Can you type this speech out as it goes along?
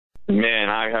Man,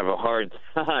 I have a hard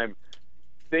time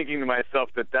thinking to myself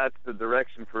that that's the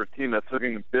direction for a team that's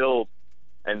looking to build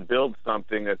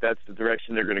something, that's the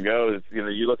direction they're going to go. It's,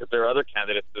 you look at their other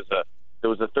candidates. There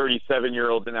was a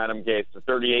 37-year-old in Adam Gase, a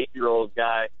 38-year-old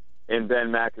guy in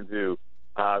Ben McAdoo.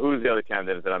 Who's the other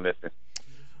candidate that I'm missing?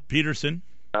 Peterson.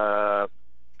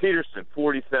 Peterson,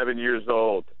 47 years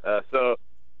old. So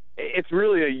it's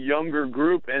really a younger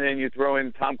group, and then you throw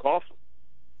in Tom Coughlin.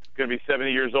 He's going to be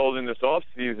 70 years old in this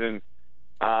offseason.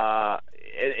 How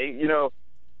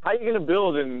are you going to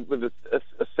build with a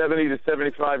 70 to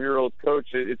 75-year-old coach?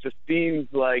 It just seems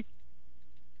like,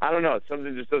 I don't know,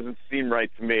 something just doesn't seem right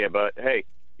to me. But, hey,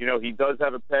 he does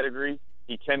have a pedigree.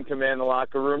 He can command the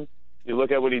locker room. You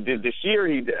look at what he did this year.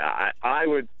 I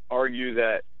would argue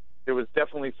that there was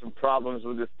definitely some problems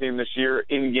with this team this year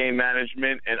in game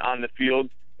management and on the field.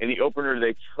 In the opener,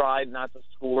 they tried not to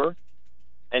score,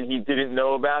 and he didn't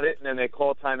know about it. And then they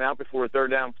called timeout before a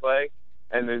third down play.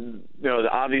 And then, the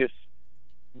obvious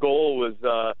goal was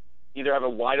either have a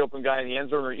wide open guy in the end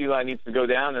zone or Eli needs to go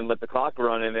down and let the clock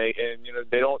run. And they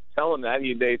don't tell him that.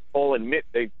 They all admit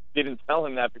they didn't tell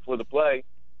him that before the play.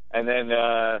 And then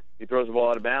he throws the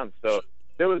ball out of bounds. So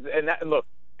there was, and look,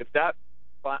 if that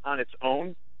on its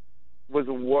own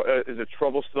is a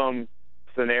troublesome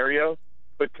scenario,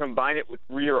 but combine it with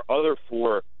 3 or other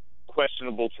 4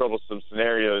 questionable, troublesome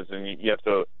scenarios, and you have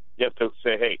to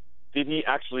say, hey, did he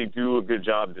actually do a good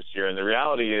job this year? And the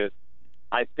reality is,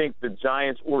 I think the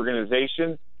Giants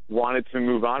organization wanted to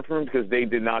move on from him because they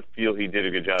did not feel he did a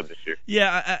good job this year.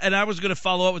 Yeah, and I was going to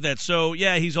follow up with that. So,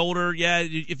 yeah, he's older. Yeah,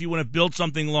 if you want to build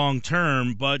something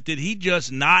long-term, but did he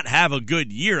just not have a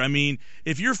good year? I mean,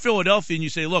 if you're Philadelphia and you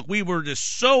say, look, we were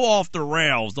just so off the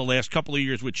rails the last couple of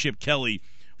years with Chip Kelly,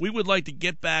 we would like to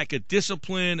get back a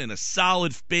discipline and a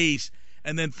solid base,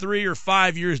 and then 3 or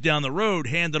 5 years down the road,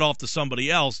 hand it off to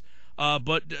somebody else.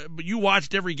 But you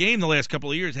watched every game the last couple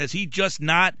of years. Has he just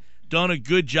not done a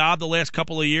good job the last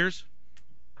couple of years?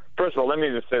 First of all, let me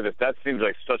just say that seems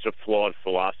like such a flawed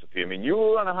philosophy. I mean, you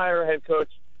want to hire a head coach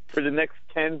for the next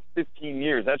 10, 15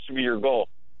 years. That should be your goal.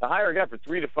 To hire a guy for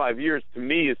 3 to 5 years, to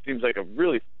me, it seems like a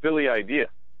really silly idea.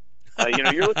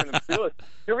 You're looking to build.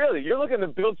 You're looking to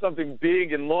build something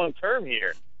big and long term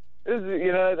here. This is,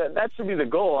 that should be the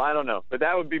goal. I don't know, but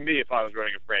that would be me if I was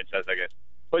running a franchise, I guess.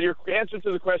 But your answer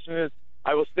to the question is,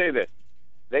 I will say this.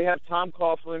 They have Tom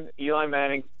Coughlin, Eli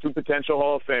Manning, 2 potential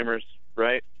Hall of Famers,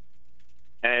 right?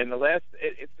 And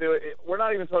we're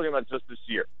not even talking about just this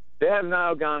year. They have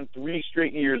now gone 3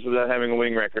 straight years without having a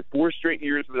winning record, 4 straight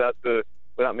years without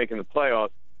making the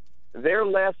playoffs. Their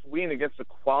last win against a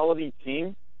quality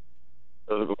team,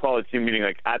 a quality team meaning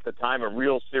like at the time a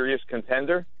real serious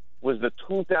contender, was the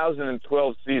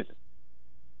 2012 season.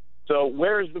 So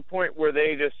where's the point where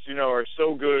they just, are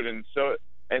so good and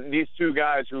these 2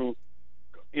 guys who,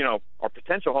 are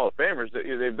potential Hall of Famers,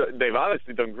 they've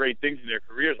obviously done great things in their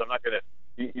careers. I'm not going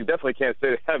to, you definitely can't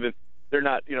say they're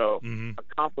not,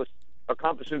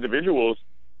 accomplished individuals.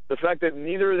 The fact that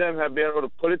neither of them have been able to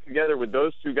put it together with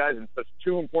those 2 guys in such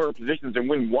 2 important positions and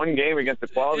win 1 game against a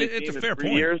quality team in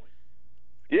 3 years.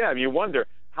 Yeah, I mean, you wonder,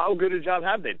 how good a job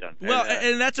have they done? Well,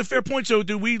 and that's a fair point. So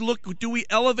do we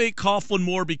elevate Coughlin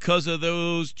more because of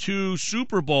those 2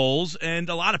 Super Bowls? And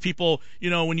a lot of people,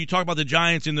 when you talk about the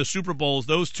Giants in the Super Bowls,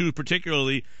 those 2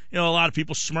 particularly, a lot of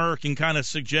people smirk and kind of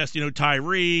suggest,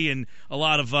 Tyree and a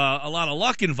lot of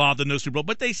luck involved in those Super Bowls.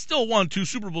 But they still won 2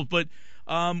 Super Bowls. But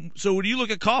so when you look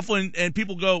at Coughlin and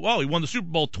people go, well, he won the Super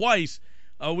Bowl twice,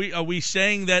 are we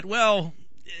saying that, well,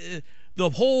 the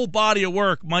whole body of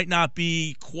work might not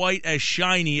be quite as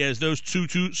shiny as those two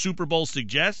Super Bowls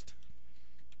suggest?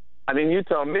 I mean, you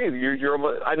tell me.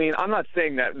 I'm not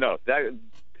saying that. No, that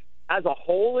as a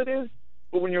whole it is.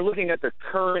 But when you're looking at the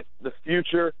current, the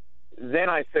future, then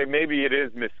I say maybe it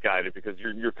is misguided because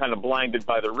you're kind of blinded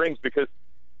by the rings because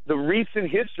the recent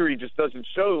history just doesn't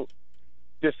show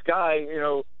this guy,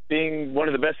 being one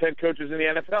of the best head coaches in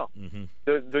the NFL. Mm-hmm.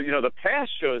 The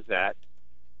past shows that.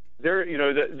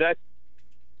 That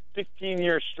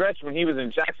 15-year stretch when he was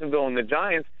in Jacksonville and the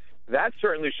Giants, that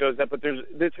certainly shows that. But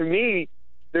to me,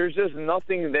 there's just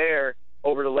nothing there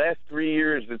over the last 3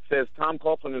 years that says Tom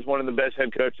Coughlin is one of the best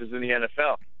head coaches in the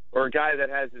NFL, or a guy that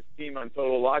has his team on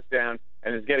total lockdown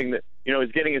and is getting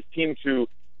his team to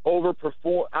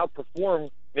outperform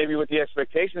maybe what the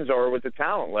expectations are or what the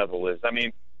talent level is. I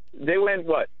mean, they went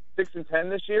 6-10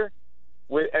 this year,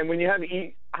 and when you have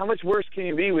how much worse can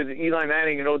you be with Eli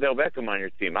Manning and Odell Beckham on your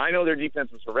team? I know their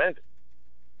defense was horrendous,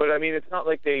 but I mean, it's not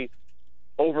like they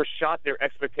overshot their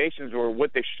expectations or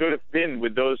what they should have been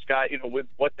with those guys, with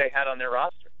what they had on their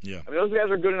roster. Yeah. I mean, those guys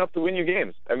are good enough to win you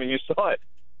games. I mean, you saw it.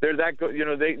 they're that good. You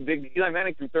know, Eli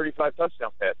Manning threw 35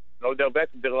 touchdown passes. Odell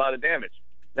Beckham did a lot of damage.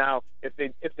 Now, if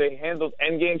they handled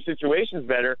end-game situations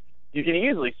better, you can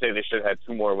easily say they should have had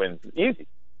 2 more wins. Easy.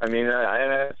 I mean,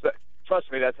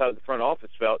 trust me, that's how the front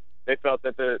office felt. They felt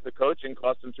that the coaching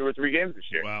cost them 2 or 3 games this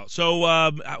year. Wow. So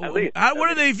what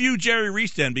do they view Jerry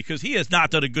Reese then? Because he has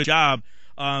not done a good job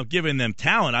giving them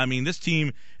talent. I mean, this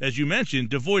team, as you mentioned,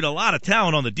 devoid a lot of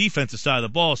talent on the defensive side of the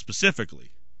ball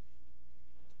specifically.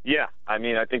 Yeah. I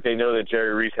mean, I think they know that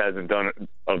Jerry Reese hasn't done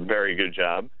a very good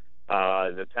job.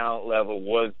 The talent level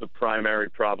was the primary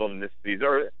problem this season.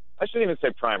 Or I shouldn't even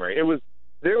say primary.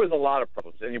 There was a lot of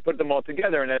problems, and you put them all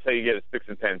together, and that's how you get a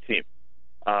 6-10 team.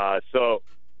 So,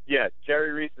 yeah,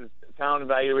 Jerry Reese's talent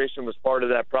evaluation was part of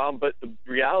that problem, but the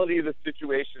reality of the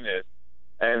situation is,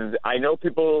 and I know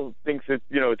people think that,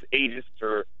 you know, it's ageist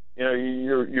or, you know,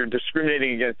 you're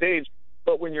discriminating against age,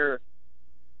 but when you're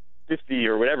 50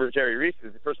 or whatever Jerry Reese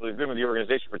is, first of all, he's been with the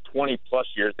organization for 20-plus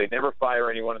years. They never fire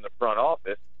anyone in the front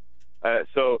office.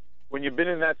 So when you've been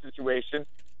in that situation,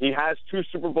 he has 2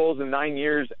 Super Bowls in 9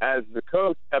 years as the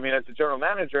coach, as the general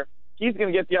manager. He's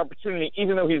going to get the opportunity,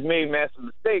 even though he's made massive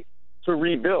mistakes, to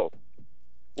rebuild.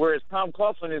 Whereas Tom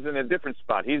Coughlin is in a different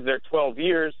spot. He's there 12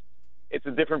 years. It's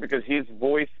a different because his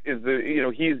voice is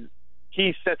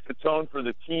he sets the tone for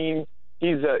the team.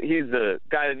 He's the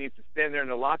guy that needs to stand there in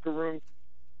the locker room.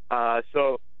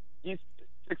 So he's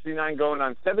 69 going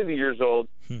on 70 years old.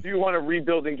 Do you want to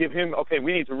rebuild and give him, okay,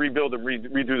 we need to rebuild and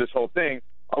redo this whole thing?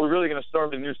 Are we really going to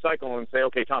start a new cycle and say,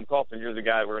 okay, Tom Coughlin, you're the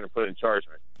guy we're going to put in charge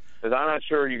of it? Because I'm not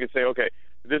sure you could say, okay,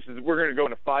 we're going to go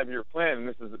in a 5-year plan, and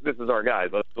this is our guy.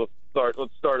 Let's start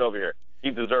over here. He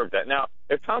deserved that. Now,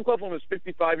 if Tom Coughlin was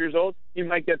 55 years old, he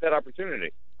might get that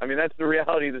opportunity. I mean, that's the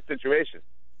reality of the situation.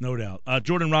 No doubt.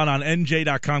 Jordan Raanan on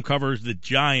NJ.com covers the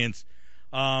Giants.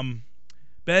 Ben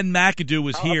McAdoo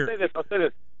was here. I'll say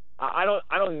this. I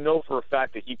don't know for a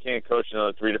fact that he can't coach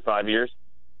another 3 to 5 years,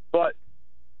 but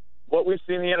what we've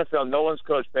seen in the NFL, no one's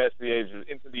coached past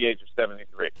into the age of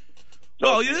 73.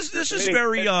 So well, this is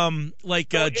very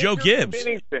Joe Gibbs.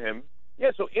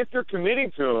 So if you're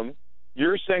committing to him,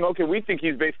 you're saying, okay, we think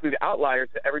he's basically the outlier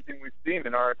to everything we've seen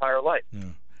in our entire life. Yeah.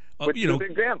 Which is a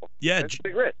big gamble. Yeah,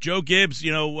 Joe Gibbs,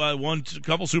 won a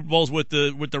couple Super Bowls with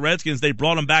the Redskins. They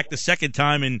brought him back the second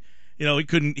time, and he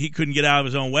couldn't get out of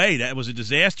his own way. That was a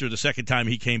disaster the second time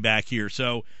he came back here.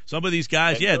 So some of these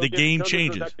guys, the game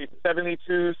changes.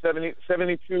 72,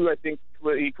 I think.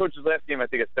 He coached his last game, I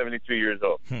think, at 72 years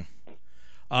old.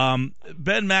 Ben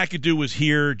McAdoo was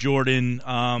here, Jordan.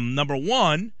 Number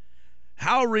one,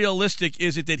 how realistic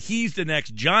is it that he's the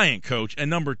next Giant coach?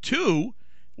 And number two,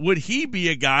 would he be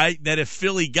a guy that if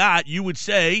Philly got, you would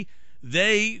say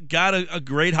they got a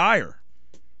great hire?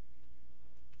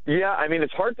 Yeah, I mean,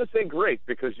 it's hard to say great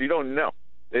because you don't know.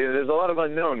 There's a lot of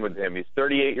unknown with him. He's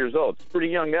 38 years old. He's a pretty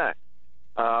young guy.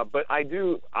 But I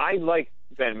like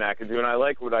Ben McAdoo, and I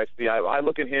like what I see. I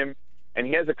look at him, and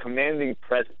he has a commanding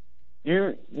presence.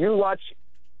 You watch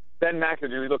Ben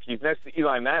McAdoo. Look, he's next to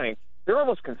Eli Manning. They're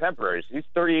almost contemporaries. He's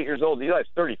 38 years old. Eli's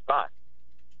 35.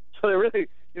 So they're really,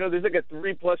 there's like a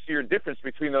 3+ year difference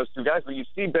between those two guys. But you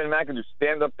see Ben McAdoo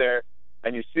stand up there,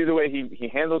 and you see the way he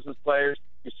handles his players.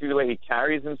 You see the way he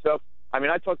carries himself. I mean,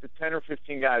 I talked to 10 or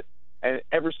 15 guys, and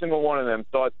every single one of them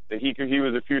thought that he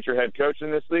was a future head coach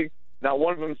in this league. Not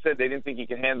one of them said they didn't think he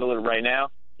could handle it right now.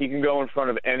 He can go in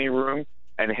front of any room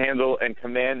and handle and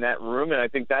command that room, and I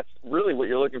think that's really what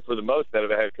you're looking for the most out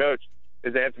of a head coach,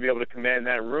 is they have to be able to command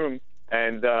that room.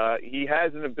 And he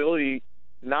has an ability,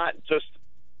 not just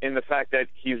in the fact that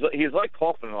he's like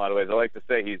Coughlin in a lot of ways. I like to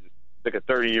say he's like a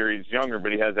 30-year, he's younger,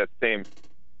 but he has that same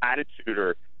attitude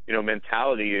or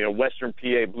mentality, Western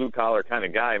PA, blue-collar kind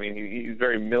of guy. I mean, he's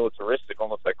very militaristic,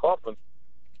 almost like Coughlin.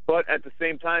 But at the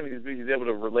same time, he's able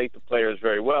to relate to players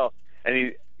very well.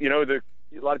 And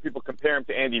a lot of people compare him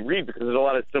to Andy Reid because there's a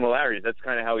lot of similarities. That's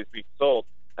kind of how he's being sold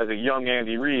as a young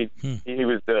Andy Reid. He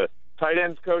was the tight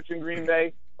ends coach in Green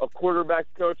Bay, a quarterbacks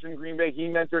coach in Green Bay. He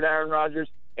mentored Aaron Rodgers.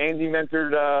 Andy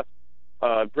mentored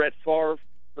Brett Favre.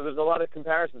 So there's a lot of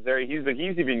comparisons there. He's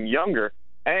even younger,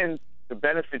 and the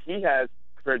benefit he has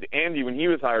compared to Andy when he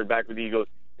was hired back with the Eagles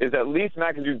is at least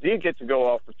McAdoo did get to go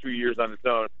off for 2 years on his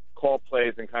own, call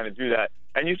plays, and kind of do that.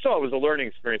 And you saw it was a learning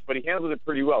experience, but he handled it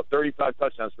pretty well. 35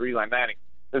 touchdowns for Eli Manning.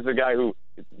 This is a guy who,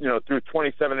 threw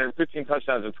 15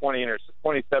 touchdowns and 27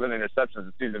 interceptions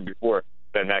the season before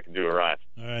Ben McAdoo arrived.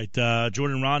 All right,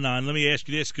 Jordan Raanan, let me ask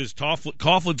you this, because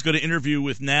Coughlin's going to interview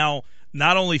with now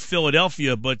not only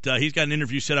Philadelphia, but he's got an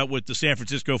interview set up with the San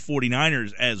Francisco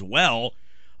 49ers as well.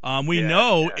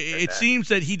 It seems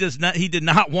that he did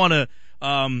not want to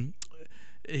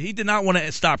he did not want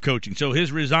to stop coaching. So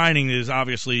his resigning is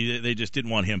obviously they just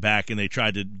didn't want him back, and they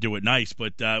tried to do it nice.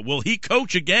 But will he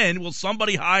coach again? Will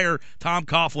somebody hire Tom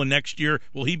Coughlin next year?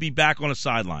 Will he be back on a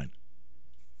sideline?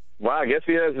 Well, I guess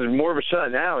he has more of a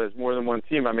shot now. There's more than one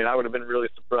team. I mean, I would have been really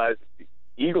surprised if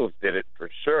the Eagles did it for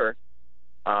sure.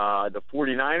 The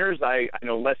 49ers, I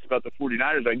know less about the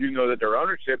 49ers. I do know that their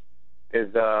ownership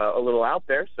is a little out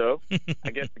there, so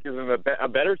I guess it gives him a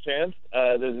better chance.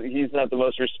 He's not the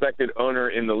most respected owner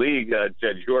in the league,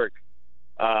 Jed York.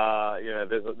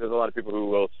 There's a lot of people who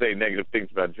will say negative things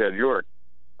about Jed York.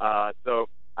 So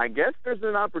I guess there's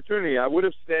an opportunity. I would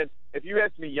have said, if you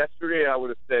asked me yesterday, I would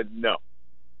have said no.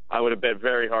 I would have bet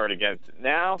very hard against it.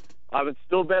 Now, I would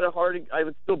still bet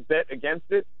against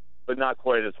it, but not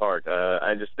quite as hard.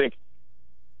 I just think,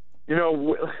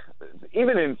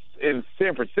 even in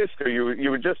San Francisco,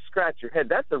 you would just scratch your head.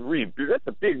 That's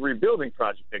a big rebuilding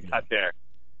project they got there.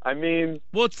 I mean,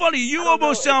 well, it's funny. You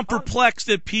almost sound perplexed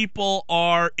that people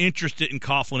are interested in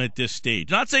Coughlin at this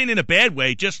stage. Not saying in a bad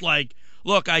way, just like,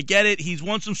 look, I get it. He's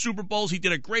won some Super Bowls. He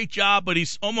did a great job, but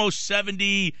he's almost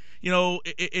 70.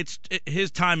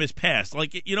 His time has passed.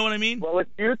 Like, you know what I mean? Well, if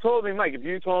you told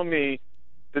me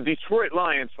the Detroit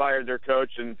Lions fired their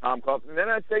coach and Tom Coughlin, then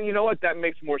I'd say, you know what, that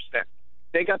makes more sense.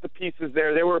 They got the pieces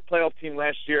there. They were a playoff team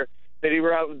last year. They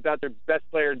were out without their best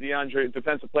player,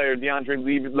 defensive player, DeAndre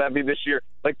Levy this year.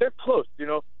 Like, they're close,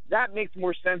 That makes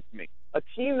more sense to me. A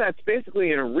team that's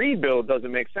basically in a rebuild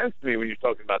doesn't make sense to me when you're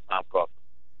talking about Tom Coughlin.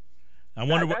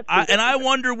 I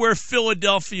wonder where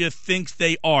Philadelphia thinks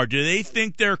they are. Do they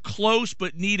think they're close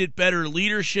but needed better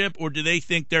leadership, or do they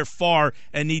think they're far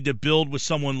and need to build with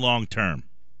someone long term?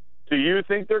 Do you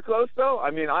think they're close, though?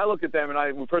 I mean, I look at them,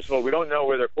 and first of all, we don't know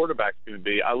where their quarterback's going to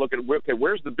be. I look at,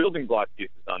 where's the building block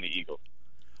pieces on the Eagles?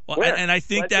 Well, and I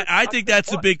think that's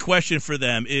the big question for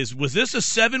them is, was this a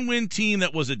 7-win team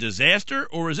that was a disaster,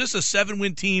 or is this a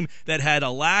 7-win team that had a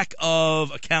lack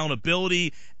of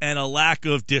accountability and a lack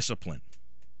of discipline?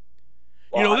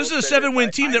 Well, this is a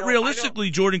 7-win team that realistically,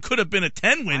 Jordan, could have been a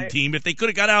 10-win team if they could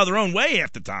have got out of their own way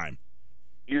half the time.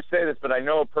 You say this, but I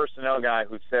know a personnel guy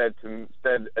who said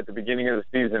at the beginning of the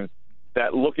season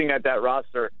that looking at that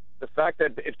roster, the fact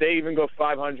that if they even go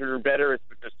 500 or better, it's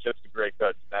because Chip's a great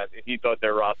coach. That he thought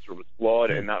their roster was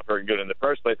flawed and not very good in the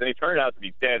first place, and he turned out to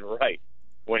be dead right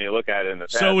when you look at it in the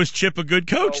past. So is Chip a good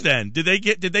coach then? Did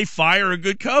they fire a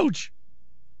good coach?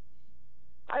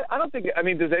 I don't think. I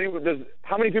mean,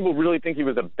 how many people really think he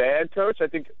was a bad coach? I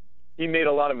think he made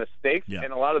a lot of mistakes,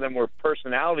 and a lot of them were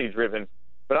personality driven.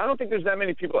 But I don't think there's that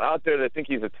many people out there that think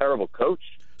he's a terrible coach.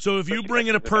 So if you bring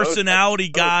in a personality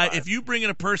guy, if you bring in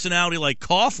a personality like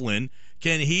Coughlin,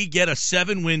 can he get a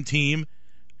 7-win team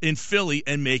in Philly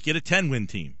and make it a 10-win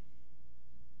team?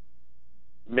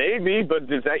 Maybe,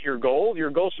 but is that your goal?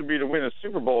 Your goal should be to win a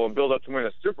Super Bowl and build up to win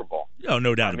a Super Bowl.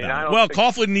 No doubt about it. Well,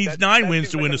 Coughlin needs 9 wins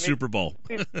to win a Super Bowl.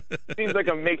 Seems like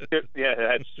a makeshift. Yeah,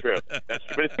 that's true.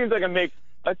 But it seems like a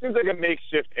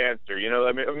makeshift answer.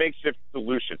 A makeshift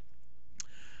solution.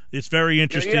 It's very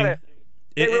interesting.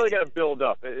 They really got to build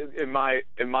up. In my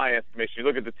estimation, you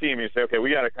look at the team and you say, okay,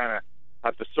 we got to kind of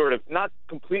have to sort of not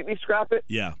completely scrap it.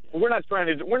 Yeah. We're not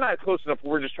close enough.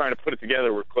 We're just trying to put it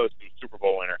together. We're close to a Super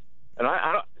Bowl winner. And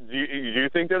I don't. Do you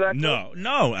think they're that?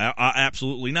 No,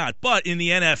 absolutely not. But in the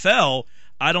NFL,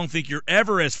 I don't think you're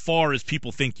ever as far as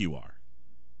people think you are.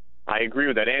 I agree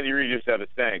with that. Andy Reid used to have a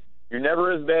saying: "You're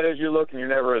never as bad as you look, and you're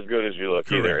never as good as you look."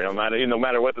 Correct. Either. No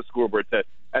matter what the scoreboard says.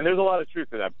 And there's a lot of truth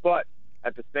to that. But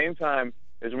at the same time,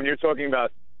 is when you're talking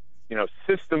about,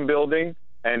 system building,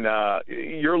 and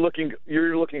you're looking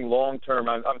long term.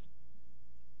 I'm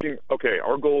thinking, okay,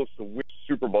 our goal is to win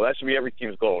Super Bowl. That should be every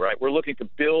team's goal, right? We're looking to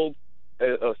build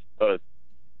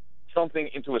something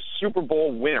into a Super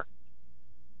Bowl winner,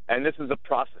 and this is the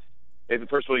process.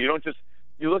 First of all, you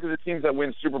look at the teams that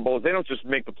win Super Bowls. They don't just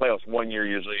make the playoffs one year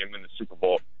usually and win the Super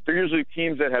Bowl. They're usually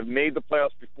teams that have made the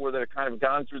playoffs before, that have kind of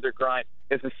gone through their grind.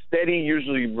 It's a steady,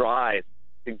 usually, rise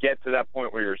to get to that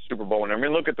point where you're a Super Bowl winner. I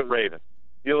mean, look at the Ravens.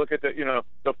 You look at the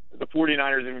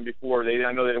 49ers even before.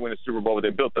 I know they didn't win a Super Bowl, but they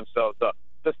built themselves up.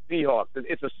 The Seahawks.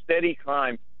 It's a steady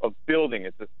climb of building.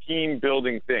 It's a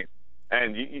team-building thing.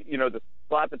 And, to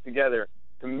slap it together,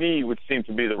 to me, would seem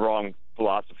to be the wrong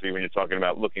philosophy when you're talking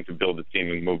about looking to build a team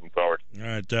and moving forward. All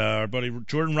right, our buddy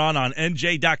Jordan Raanan on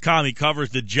NJ.com. He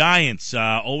covers the Giants.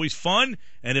 Always fun.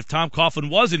 And if Tom Coughlin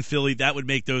was in Philly, that would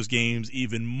make those games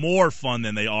even more fun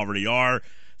than they already are.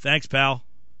 Thanks, pal.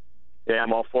 Yeah,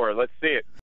 I'm all for it. Let's see it.